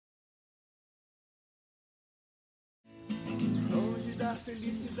a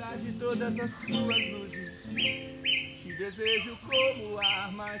felicidade e todas as suas luzes. Te desejo como o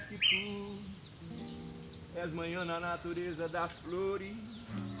ar mais que tu. És manhã na natureza das flores.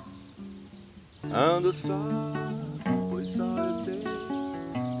 Ando só, pois só eu sei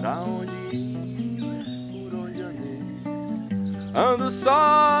pra onde ir, por onde andei. Ando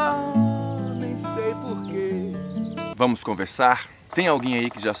só, nem sei porquê. Vamos conversar? Tem alguém aí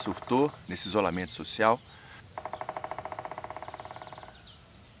que já surtou nesse isolamento social?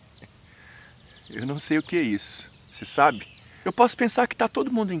 Eu não sei o que é isso, você sabe? Eu posso pensar que tá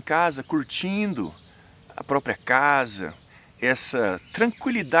todo mundo em casa, curtindo a própria casa, essa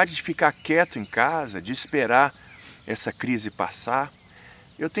tranquilidade de ficar quieto em casa, de esperar essa crise passar.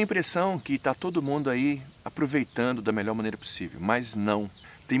 Eu tenho a impressão que está todo mundo aí aproveitando da melhor maneira possível, mas não.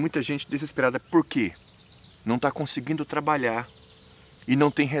 Tem muita gente desesperada. Por quê? Não está conseguindo trabalhar e não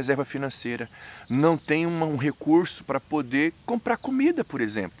tem reserva financeira, não tem um recurso para poder comprar comida, por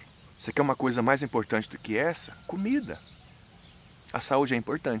exemplo. Você quer uma coisa mais importante do que essa? Comida. A saúde é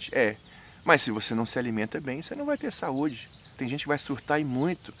importante? É. Mas se você não se alimenta bem, você não vai ter saúde. Tem gente que vai surtar e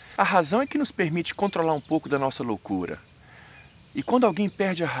muito. A razão é que nos permite controlar um pouco da nossa loucura. E quando alguém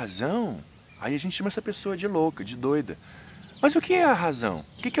perde a razão, aí a gente chama essa pessoa de louca, de doida. Mas o que é a razão?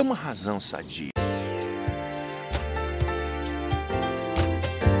 O que é uma razão sadia?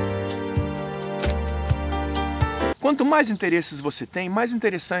 Quanto mais interesses você tem, mais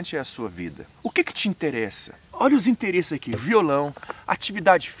interessante é a sua vida. O que te interessa? Olha os interesses aqui: violão,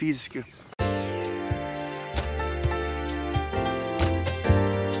 atividade física.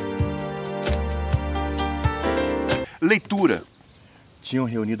 Leitura. Tinham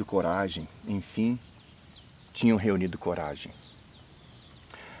reunido coragem, enfim, tinham reunido coragem.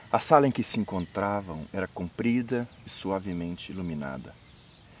 A sala em que se encontravam era comprida e suavemente iluminada.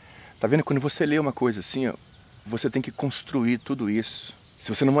 Tá vendo? Quando você lê uma coisa assim, ó, você tem que construir tudo isso. Se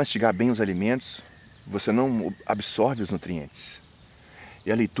você não mastigar bem os alimentos, você não absorve os nutrientes.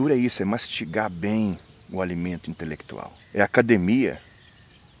 E a leitura é isso, é mastigar bem o alimento intelectual. É academia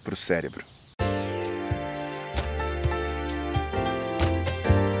para o cérebro.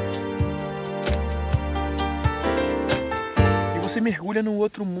 Você mergulha num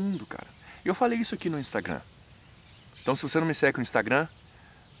outro mundo, cara. Eu falei isso aqui no Instagram. Então, se você não me segue no Instagram,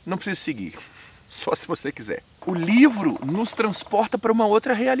 não precisa seguir. Só se você quiser. O livro nos transporta para uma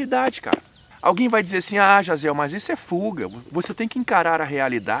outra realidade, cara. Alguém vai dizer assim: ah, Jasiel, mas isso é fuga. Você tem que encarar a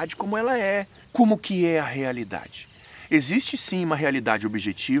realidade como ela é. Como que é a realidade? Existe sim uma realidade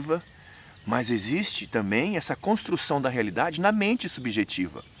objetiva, mas existe também essa construção da realidade na mente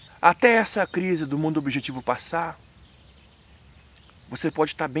subjetiva. Até essa crise do mundo objetivo passar, você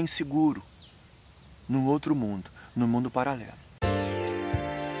pode estar bem seguro num outro mundo, no mundo paralelo.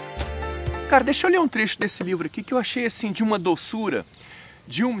 Cara, deixa eu ler um trecho desse livro aqui que eu achei assim de uma doçura,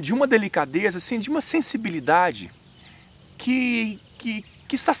 de uma delicadeza, assim, de uma sensibilidade que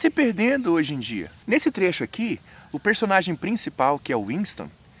está se perdendo hoje em dia. Nesse trecho aqui, o personagem principal, que é o Winston,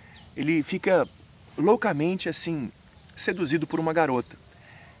 ele fica loucamente assim seduzido por uma garota.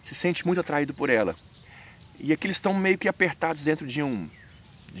 Se sente muito atraído por ela. E aqui eles estão meio que apertados dentro de um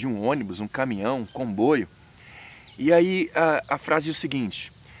ônibus, um caminhão, um comboio. E aí a frase diz o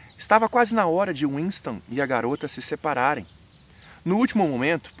seguinte: estava quase na hora de Winston e a garota se separarem. No último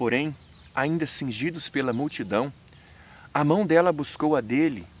momento, porém, ainda cingidos pela multidão, a mão dela buscou a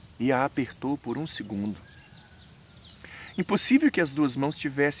dele e a apertou por um segundo. Impossível que as duas mãos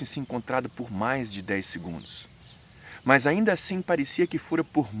tivessem se encontrado por mais de 10 segundos. Mas ainda assim parecia que fora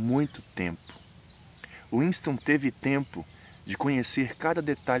por muito tempo. Winston teve tempo de conhecer cada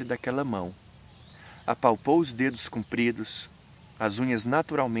detalhe daquela mão. Apalpou os dedos compridos, as unhas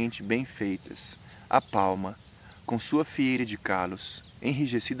naturalmente bem feitas, a palma, com sua fieira de calos,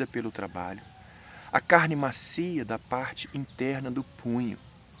 enrijecida pelo trabalho, a carne macia da parte interna do punho.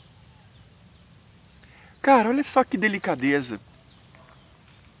 Cara, olha só que delicadeza.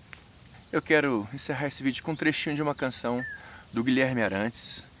 Eu quero encerrar esse vídeo com um trechinho de uma canção do Guilherme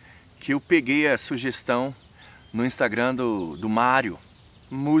Arantes, que eu peguei a sugestão no Instagram do Mário,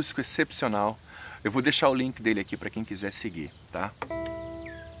 um músico excepcional. Eu vou deixar o link dele aqui para quem quiser seguir, tá?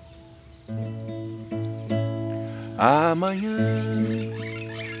 Amanhã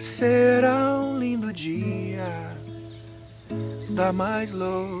será um lindo dia da mais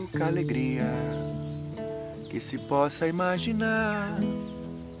louca alegria que se possa imaginar.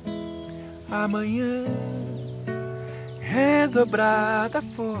 Amanhã redobrada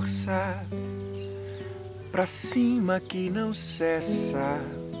força, pra cima que não cessa,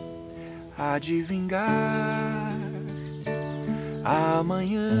 há de vingar.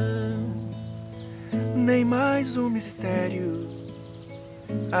 Amanhã, nem mais um mistério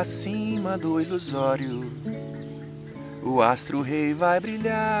acima do ilusório, o astro-rei vai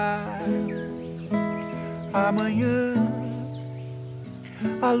brilhar. Amanhã,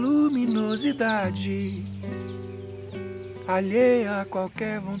 a luminosidade, alheia a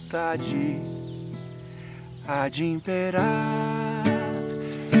qualquer vontade, há de imperar,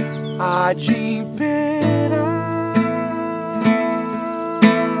 há de imperar.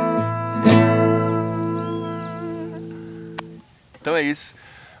 Então é isso,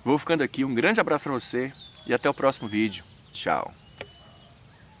 vou ficando aqui, um grande abraço pra você e até o próximo vídeo. Tchau.